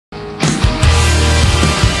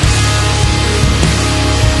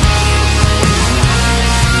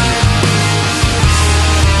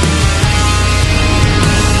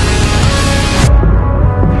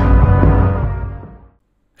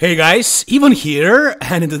Hey guys, Ivan here,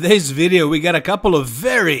 and in today's video we got a couple of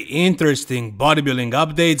very interesting bodybuilding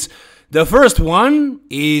updates. The first one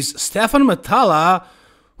is Stephane Matala,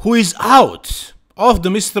 who is out of the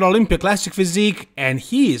Mr. Olympia Classic Physique, and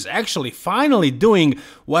he is actually finally doing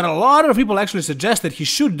what a lot of people actually suggested he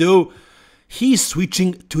should do. He's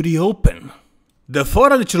switching to the open. The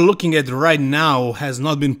photo that you're looking at right now has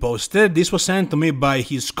not been posted. This was sent to me by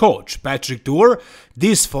his coach, Patrick Tour.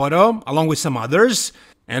 This photo, along with some others.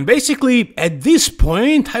 And basically, at this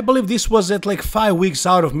point, I believe this was at like 5 weeks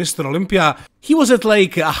out of Mr. Olympia, he was at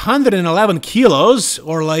like 111 kilos,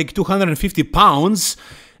 or like 250 pounds,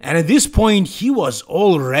 and at this point, he was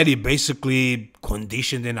already basically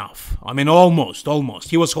conditioned enough. I mean, almost.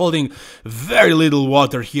 He was holding very little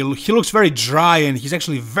water. He looks very dry, and he's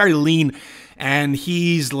actually very lean, and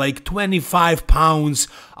he's like 25 pounds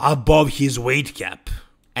above his weight cap.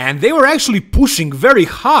 And they were actually pushing very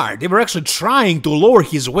hard. They were actually trying to lower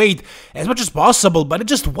his weight as much as possible, but it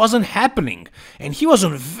just wasn't happening. And he was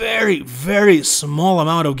on very small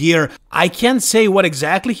amount of gear. I can't say what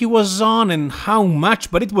exactly he was on and how much,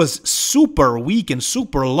 but it was super weak and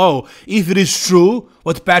super low, if it is true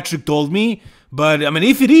what Patrick told me. But, I mean,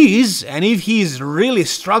 if it is, and if he's really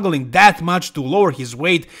struggling that much to lower his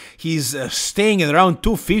weight, he's staying at around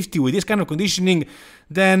 250 with this kind of conditioning,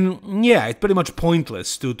 then, yeah, it's pretty much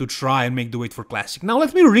pointless to try and make the weight for Classic. Now,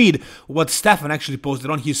 let me read what Stephane actually posted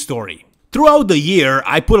on his story. Throughout the year,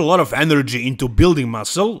 I put a lot of energy into building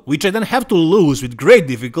muscle, which I then have to lose with great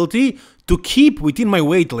difficulty to keep within my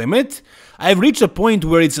weight limit. I've reached a point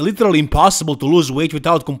where it's literally impossible to lose weight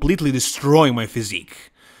without completely destroying my physique.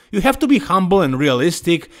 You have to be humble and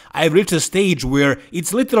realistic. I've reached a stage where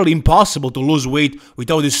it's literally impossible to lose weight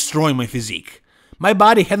without destroying my physique. My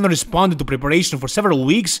body hadn't responded to preparation for several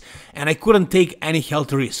weeks, and I couldn't take any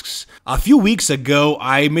health risks. A few weeks ago,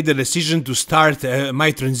 I made the decision to start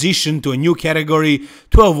my transition to a new category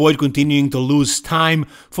to avoid continuing to lose time.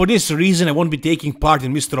 For this reason, I won't be taking part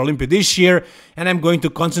in Mr. Olympia this year, and I'm going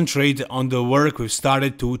to concentrate on the work we've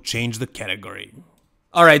started to change the category.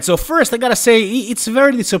 Alright, so first I gotta say, it's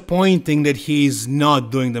very disappointing that he's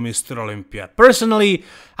not doing the Mr. Olympia. Personally,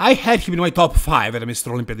 I had him in my top 5 at the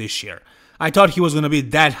Mr. Olympia this year. I thought he was gonna be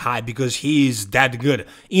that high because he is that good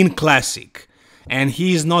in Classic. And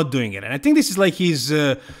he's not doing it. And I think this is like his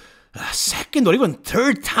second or even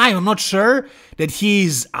third time, I'm not sure, that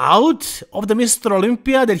he's out of the Mr.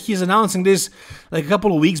 Olympia, that he's announcing this like a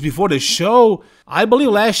couple of weeks before the show. I believe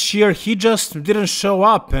last year he just didn't show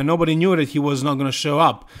up and nobody knew that he was not gonna show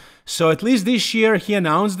up. So at least this year he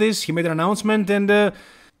announced this, he made an announcement, and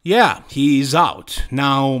yeah, he is out.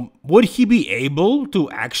 Now, would he be able to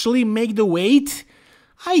actually make the weight?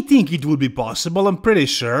 I think it would be possible, I'm pretty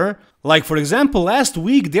sure. Like, for example, last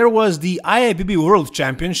week there was the IFBB World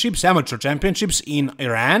Championships, Amateur Championships in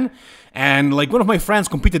Iran, and like one of my friends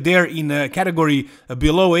competed there in a category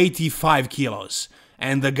below 85 kilos.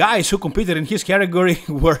 And the guys who competed in his category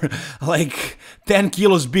were like 10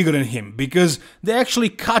 kilos bigger than him, because they actually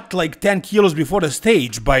cut like 10 kilos before the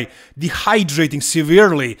stage by dehydrating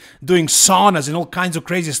severely, doing saunas and all kinds of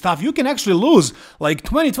crazy stuff. You can actually lose like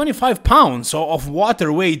 20-25 pounds of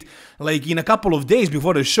water weight like in a couple of days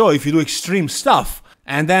before the show if you do extreme stuff.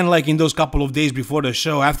 And then like in those couple of days before the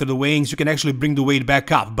show, after the weigh-ins, you can actually bring the weight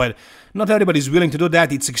back up. But not everybody's willing to do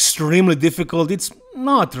that. It's extremely difficult. It's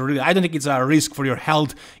not really, I don't think it's a risk for your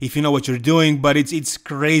health if you know what you're doing, but it's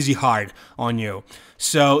crazy hard on you.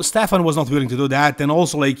 So Stephane was not willing to do that, and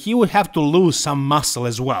also like he would have to lose some muscle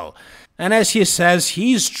as well. And as he says,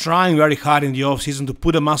 he's trying very hard in the off-season to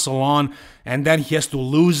put a muscle on, and then he has to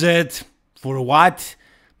lose it. For what?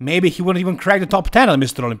 Maybe he wouldn't even crack the top 10 at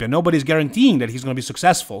Mr. Olympia. Nobody's guaranteeing that he's going to be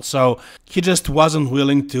successful. So he just wasn't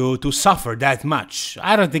willing to suffer that much.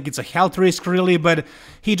 I don't think it's a health risk really, but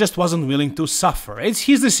he just wasn't willing to suffer. It's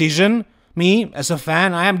his decision. Me, as a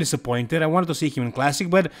fan, I am disappointed. I wanted to see him in Classic,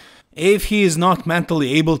 but if he is not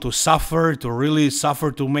mentally able to suffer, to really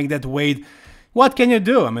suffer to make that weight, what can you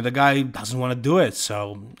do? I mean, the guy doesn't want to do it,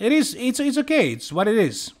 so it's okay. It's what it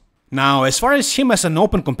is. Now, as far as him as an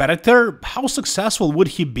open competitor, how successful would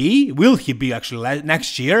he be? Will he be actually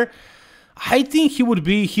next year? I think he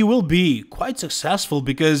will be quite successful,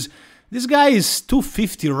 because this guy is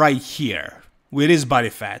 250 right here with his body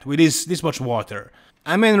fat, with this much water.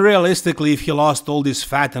 I mean, realistically, if he lost all this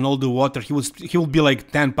fat and all the water, he would be like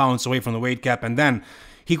 10 pounds away from the weight cap, and then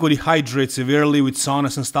he could dehydrate severely with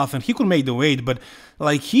saunas and stuff, and he could make the weight, but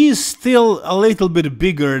like he's still a little bit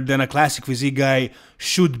bigger than a Classic physique guy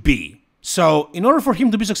should be. So in order for him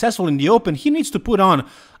to be successful in the open, he needs to put on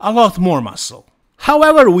a lot more muscle.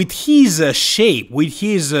 However, with his shape, with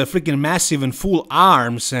his freaking massive and full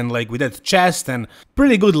arms, and like with that chest and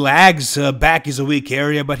pretty good legs, back is a weak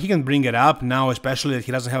area, but he can bring it up now, especially that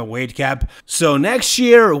he doesn't have a weight cap. So next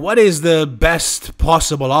year, what is the best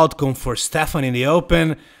possible outcome for Stephane in the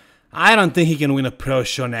Open? I don't think he can win a pro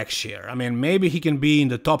show next year. I mean, maybe he can be in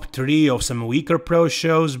the top 3 of some weaker pro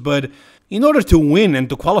shows, but in order to win and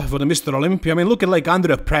to qualify for the Mr. Olympia, I mean, look at like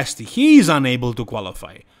Andrea Presti. He is unable to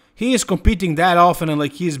qualify. He is competing that often and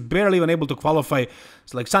like he's barely even able to qualify.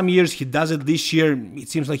 It's like some years he does it. This year it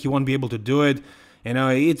seems like he won't be able to do it. You know,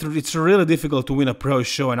 it's really difficult to win a pro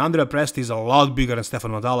show, and Andrea Presti is a lot bigger than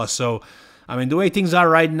Stephane Matala. So, I mean, the way things are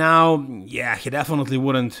right now, yeah, he definitely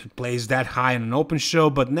wouldn't place that high in an open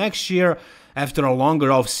show. But next year, after a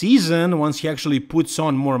longer off season, once he actually puts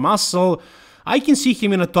on more muscle, I can see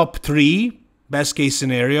him in a top 3, best case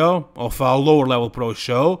scenario, of a lower level pro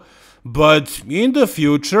show. But in the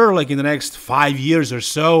future, like in the next 5 years or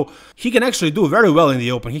so, he can actually do very well in the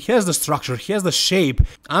Open. He has the structure, he has the shape.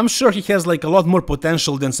 I'm sure he has like a lot more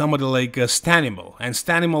potential than somebody like Stanimal. And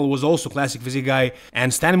Stanimal was also classic physique guy,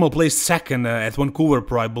 and Stanimal placed second at Vancouver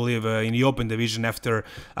Pro, I believe, in the Open division after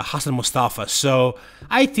Hassan Mustafa. So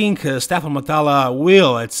I think Stephane Matala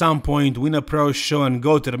will at some point win a pro show and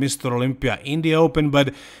go to the Mr. Olympia in the Open,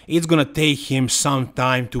 but it's gonna take him some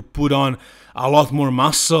time to put on a lot more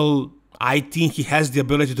muscle. I think he has the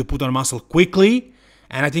ability to put on muscle quickly,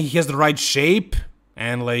 and I think he has the right shape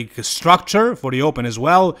and like structure for the Open as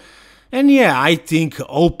well. And yeah, I think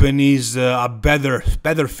Open is a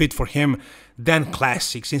better fit for him than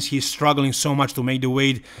Classic, since he's struggling so much to make the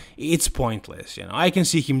weight. It's pointless, you know. I can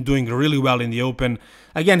see him doing really well in the Open.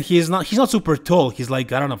 Again, he's not super tall. He's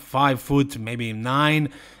like, I don't know, 5 foot, maybe 9,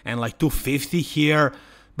 and like 250 here.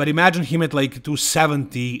 But imagine him at like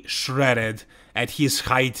 270 shredded at his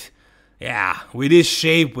height. Yeah, with his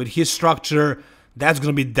shape, with his structure, that's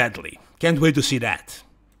gonna be deadly. Can't wait to see that.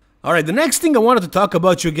 Alright, the next thing I wanted to talk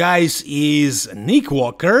about, you guys, is Nick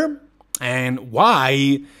Walker. And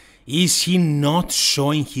why is he not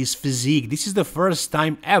showing his physique? This is the first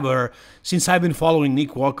time ever since I've been following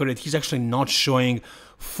Nick Walker that he's actually not showing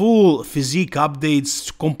full physique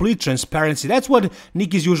updates, complete transparency. That's what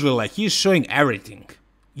Nick is usually like. He's showing everything.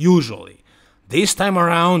 Usually. This time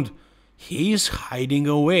around, he's hiding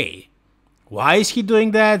away. Why is he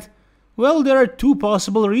doing that? Well, there are 2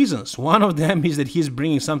 possible reasons. One of them is that he's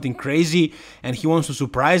bringing something crazy and he wants to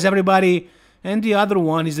surprise everybody. And the other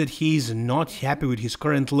one is that he's not happy with his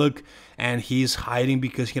current look and he's hiding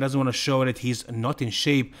because he doesn't want to show that he's not in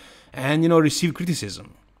shape and, you know, receive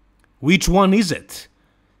criticism. Which one is it?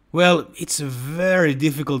 Well, it's very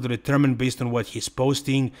difficult to determine based on what he's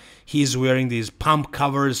posting. He's wearing these pump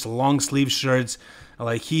covers, long sleeve shirts,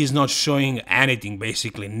 like he's not showing anything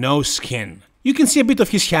basically, no skin. You can see a bit of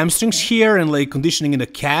his hamstrings here and like conditioning in the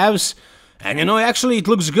calves, and you know, actually it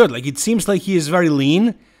looks good. Like it seems like he is very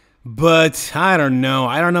lean, but I don't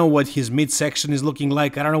know what his midsection is looking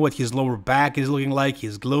like. I don't know what his lower back is looking like,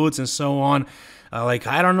 his glutes and so on. Like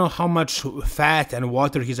I don't know how much fat and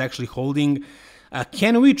water he's actually holding.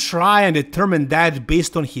 Can we try and determine that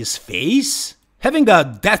based on his face? Having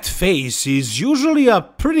that face is usually a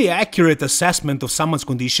pretty accurate assessment of someone's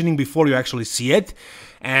conditioning before you actually see it.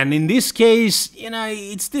 And in this case, you know,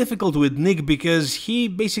 it's difficult with Nick because he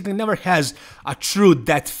basically never has a true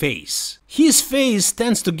that face. His face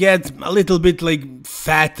tends to get a little bit like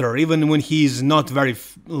fatter even when he's not very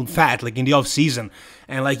fat, like in the off season.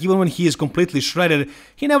 And like even when he is completely shredded,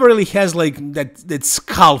 he never really has like that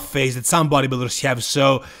skull face that some bodybuilders have.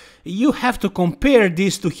 So you have to compare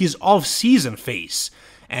this to his off-season face.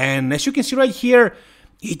 And as you can see right here,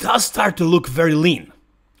 he does start to look very lean,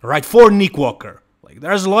 right, for Nick Walker. Like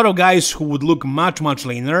there's a lot of guys who would look much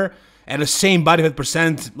leaner at the same body fat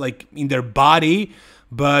percent like in their body,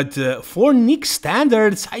 but for Nick's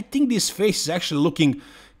standards, I think this face is actually looking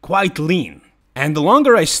quite lean. And the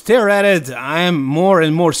longer I stare at it, I am more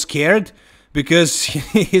and more scared because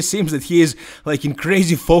it seems that he is like in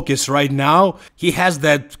crazy focus right now. He has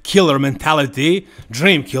that killer mentality,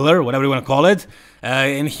 dream killer, whatever you want to call it.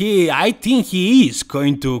 And I think he is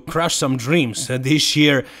going to crush some dreams this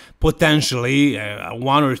year, potentially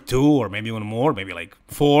 1 or 2 or maybe even more, maybe like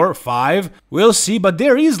 4 or 5. We'll see, but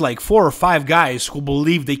there is like 4 or 5 guys who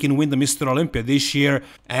believe they can win the Mr. Olympia this year,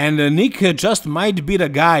 and Nick just might be the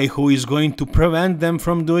guy who is going to prevent them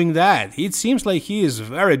from doing that. It seems like he is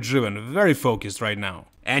very driven, very focused right now.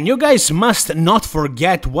 And you guys must not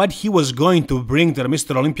forget what he was going to bring to the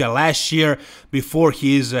Mr. Olympia last year before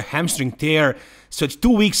his hamstring tear. So 2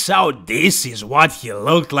 weeks out, this is what he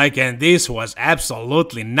looked like, and this was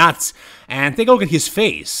absolutely nuts. And take a look at his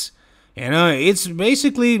face. You know, it's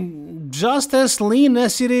basically just as lean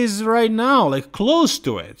as it is right now, like close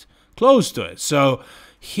to it. Close to it. So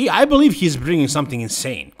I believe he's bringing something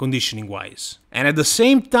insane, conditioning-wise. And at the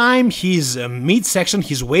same time, his midsection,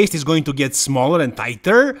 his waist is going to get smaller and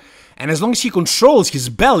tighter. And as long as he controls his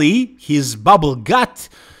belly, his bubble gut,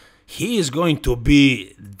 he is going to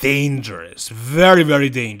be dangerous. Very, very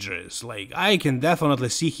dangerous. Like, I can definitely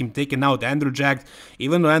see him taking out Andrew Jack.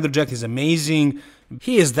 Even though Andrew Jack is amazing,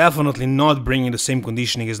 he is definitely not bringing the same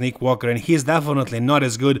conditioning as Nick Walker, and he is definitely not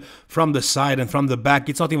as good from the side and from the back.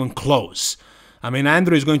 It's not even close. I mean,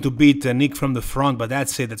 Andrew is going to beat Nick from the front, but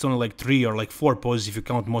that's it. That's only like 3 or like 4 poses if you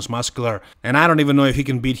count most muscular. And I don't even know if he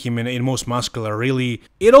can beat him in most muscular, really.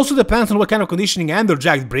 It also depends on what kind of conditioning Andrew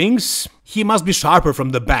Jack brings. He must be sharper from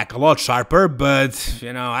the back, a lot sharper, but,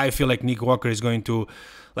 you know, I feel like Nick Walker is going to,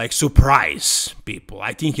 like, surprise people.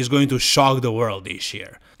 I think he's going to shock the world this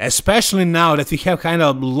year. Especially now that we have kind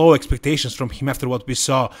of low expectations from him after what we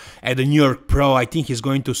saw at the New York Pro. I think he's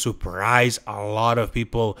going to surprise a lot of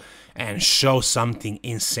people and show something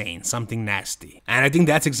insane, something nasty. And I think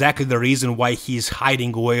that's exactly the reason why he's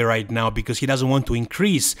hiding away right now, because he doesn't want to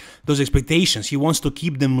increase those expectations. He wants to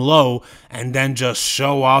keep them low and then just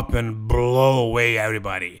show up and blow away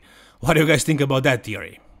everybody. What do you guys think about that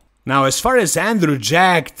theory? Now, as far as Andrew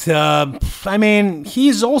Jack, I mean,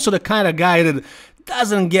 he's also the kind of guy that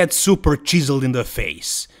doesn't get super chiseled in the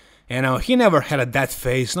face. You know, he never had that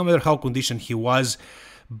face, no matter how conditioned he was.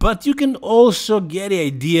 But you can also get the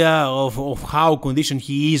idea of how conditioned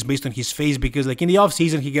he is based on his face, because like in the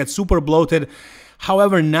off-season he gets super bloated.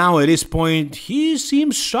 However, now at this point, he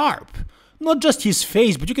seems sharp. Not just his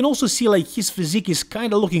face, but you can also see like his physique is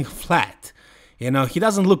kind of looking flat. You know, he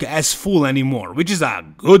doesn't look as full anymore, which is a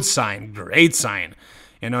good sign, great sign.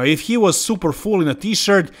 You know, if he was super full in a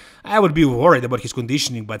t-shirt, I would be worried about his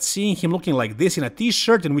conditioning, but seeing him looking like this in a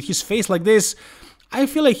t-shirt and with his face like this, I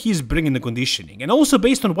feel like he's bringing the conditioning. And also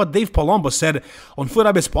based on what Dave Palumbo said on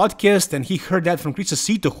Football's podcast, and he heard that from Chris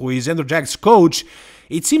Aceto, who is Andrew Jack's coach,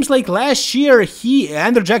 it seems like last year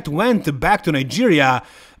Andrew Jack went back to Nigeria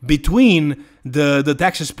between the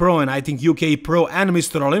Texas Pro and I think UK Pro and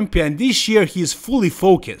Mr. Olympia, and this year he is fully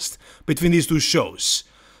focused between these two shows.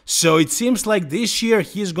 So it seems like this year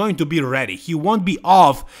he is going to be ready. He won't be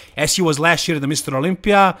off as he was last year at the Mr.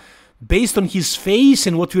 Olympia. Based on his face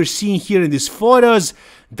and what we're seeing here in these photos,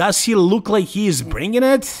 does he look like he is bringing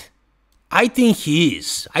it? I think he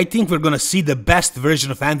is. I think we're gonna see the best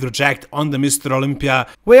version of Andrew Jack on the Mr. Olympia.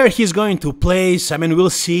 Where he's going to place, I mean, we'll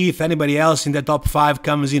see if anybody else in the top 5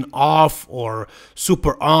 comes in off or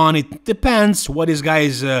super on. It depends what these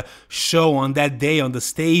guys show on that day on the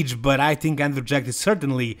stage, but I think Andrew Jack is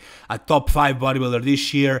certainly a top 5 bodybuilder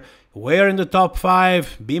this year. Where in the top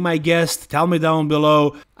 5? Be my guest, tell me down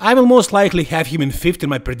below. I will most likely have him in 5th in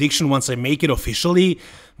my prediction once I make it officially,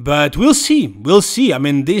 but we'll see, we'll see. I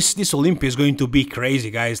mean, this Olympia is going to be crazy,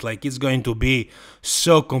 guys. Like, it's going to be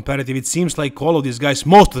so competitive. It seems like all of these guys,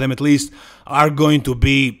 most of them at least, are going to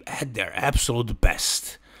be at their absolute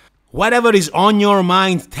best. Whatever is on your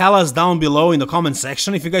mind, tell us down below in the comment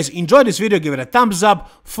section. If you guys enjoyed this video, give it a thumbs up.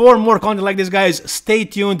 For more content like this, guys, stay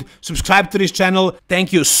tuned, subscribe to this channel.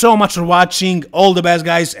 Thank you so much for watching. All the best,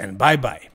 guys, and bye-bye.